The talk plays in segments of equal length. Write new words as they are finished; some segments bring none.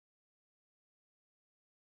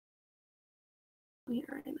me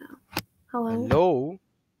right now. Hello? Hello?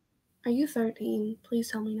 Are you 13?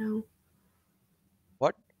 Please tell me no.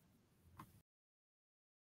 What?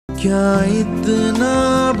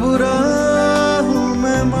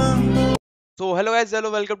 So hello guys,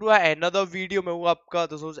 hello, welcome to another video। मैं हूँ आपका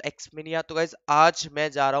दोस्त एक्समेनिया। तो guys आज मैं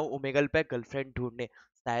जा रहा हूँ ओमेगल पे गर्लफ्रेंड ढूंढने।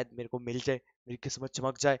 शायद मेरे को मिल जाए, मेरी किस्मत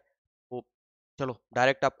चमक जाए। तो चलो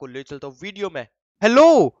डायरेक्ट आपको ले चलता हूँ वीडियो में। Hello,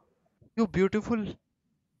 you beautiful,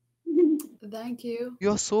 Thank you.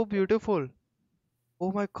 You are so beautiful.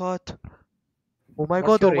 Oh my God, oh my What's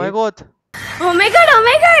God, your oh my age? God. Oh my god, oh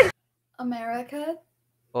my god! America.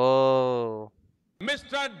 Oh,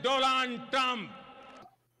 Mr. Donald Trump.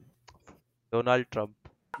 Donald Trump.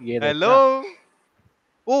 ये hello,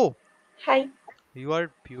 देखना। ओ Hi. You are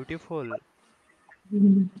beautiful.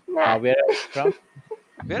 Nah, Where are you from?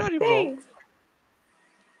 Where are you from? thanks.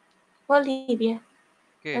 Bolivia.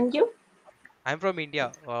 Okay, And you? I am from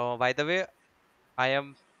India. By the way, I am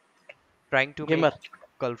trying to Gamer. make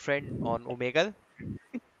girlfriend on Omegle.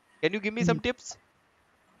 Can you give me some tips?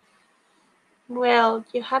 Well,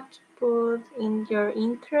 you have to put in your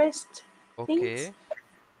interest things, Okay,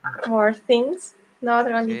 more things,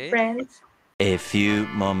 not only okay. friends. A few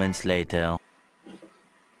moments later.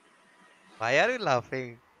 Why are you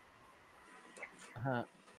laughing? हाँ,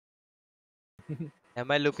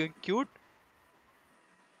 Am I looking cute?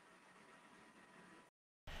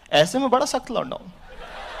 ऐसे में बड़ा सख्त लौंडा हूं,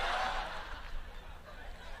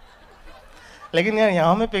 लेकिन यार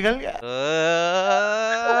यहाँ में पिघल गया।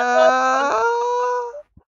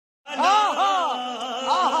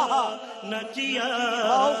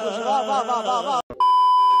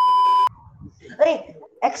 अरे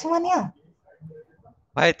एक्समानिया,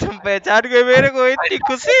 भाई तुम पहचान गए मेरे को, इतनी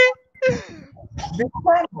खुशी।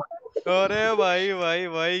 भाई अरे भाई भाई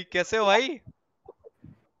भाई, कैसे हो भाई?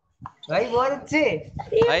 बहुत अच्छे।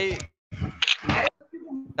 भाई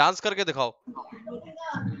डांस करके दिखाओ।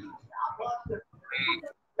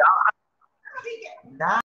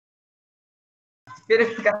 फिर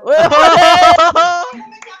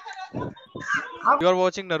You are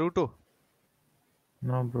watching Naruto?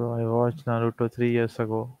 No, bro, I watched Naruto 3 years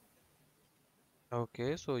ago. Okay,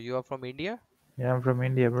 so you are from India? Yeah, I'm from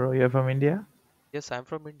India, bro. You're from India? Yes, I'm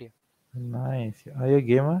from India. Nice. Are you a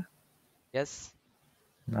gamer? Yes.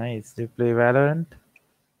 Nice. Do you play Valorant?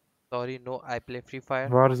 Sorry, no, I play Free Fire.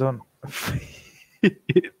 Warzone?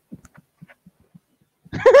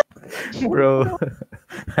 Bro,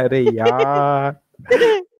 अरे यार,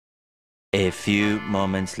 A few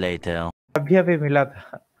moments later. अभी मिला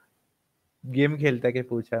था। Game खेलता के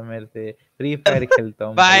पूछा मेरे से, फ्री फायर खेलता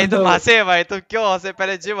हूँ। भाई तुम हंसे, भाई तुम क्यों हंसे?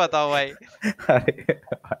 पहले जी बताओ भाई। अरे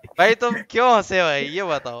भाई तुम क्यों हंसे भाई, ये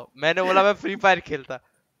बताओ। मैंने बोला मैं फ्री फायर खेलता,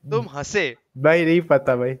 तुम हंसे। भाई नहीं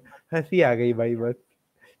पता भाई, हंसी आ गई भाई बस।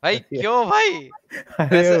 भाई क्यों भाई?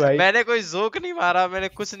 अरे भाई, मैंने कोई जोक नहीं मारा, मैंने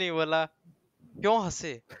कुछ नहीं बोला, क्यों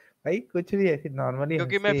हंसे? भाई कुछ नहीं, ऐसे नॉर्मली।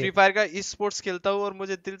 क्योंकि मैं फ्री फायर का ई स्पोर्ट्स खेलता हूँ और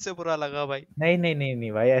मुझे दिल से बुरा लगा भाई। नहीं नहीं नहीं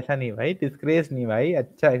नहीं भाई, ऐसा नहीं भाई, डिस्ग्रेस नहीं भाई।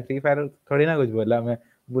 अच्छा है फ्री फायर, थोड़ी ना कुछ बोला मैं।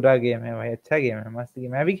 बुरा गेम है भाई, अच्छा गेम है, मस्त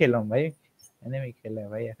गेम। मैं भी खेला हूँ भाई, मैंने भी खेला है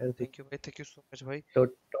भाई। ऐसा तो थैंक यू भाई, थैंक यू सो मच भाई।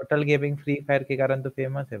 टोटल गेमिंग फ्री फायर के कारण तो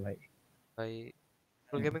फेमस है भाई। भाई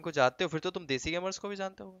टोटल गेमिंग को जानते हो फिर तो तुम देसी गेमर्स को भी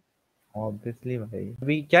जानते हो। ऑब्वियसली भाई।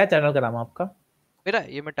 अभी क्या चैनल का नाम है आपका? मेरा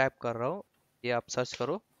ये मैं टाइप कर रहा हूँ, ये आप सर्च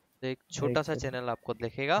करो तो एक छोटा सा चैनल आपको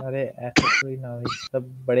दिखेगा। अरे ऐसा कोई ना भाई,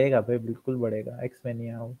 सब बढ़ेगा भाई, बिल्कुल बढ़ेगा।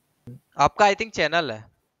 एक्समेनिया हो आपका आई थिंक चैनल है।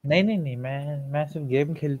 नहीं नहीं नहीं, मैं सिर्फ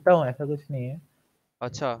गेम खेलता हूँ, ऐसा कुछ नहीं है।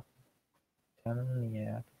 अच्छा, चैनल नहीं है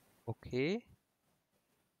यार। ओके,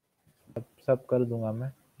 सब कर दूंगा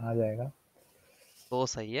मैं, आ जाएगा तो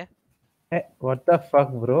सही है। What the fuck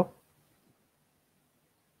bro?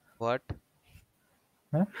 What?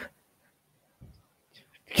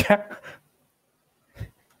 क्या?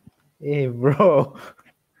 ए ब्रो,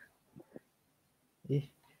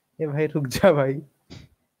 ये भाई रुक जा भाई।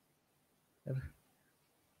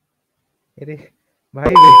 अरे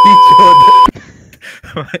भाई बेटी चोद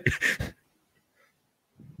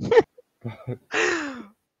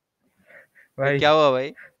भाई क्या हुआ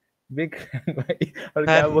भाई? बिग भाई, और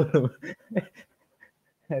क्या बोलूं?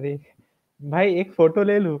 अरे भाई एक फोटो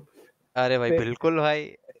ले लूं? अरे भाई बिल्कुल भाई।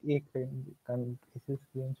 एक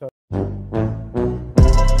स्क्रीनशॉट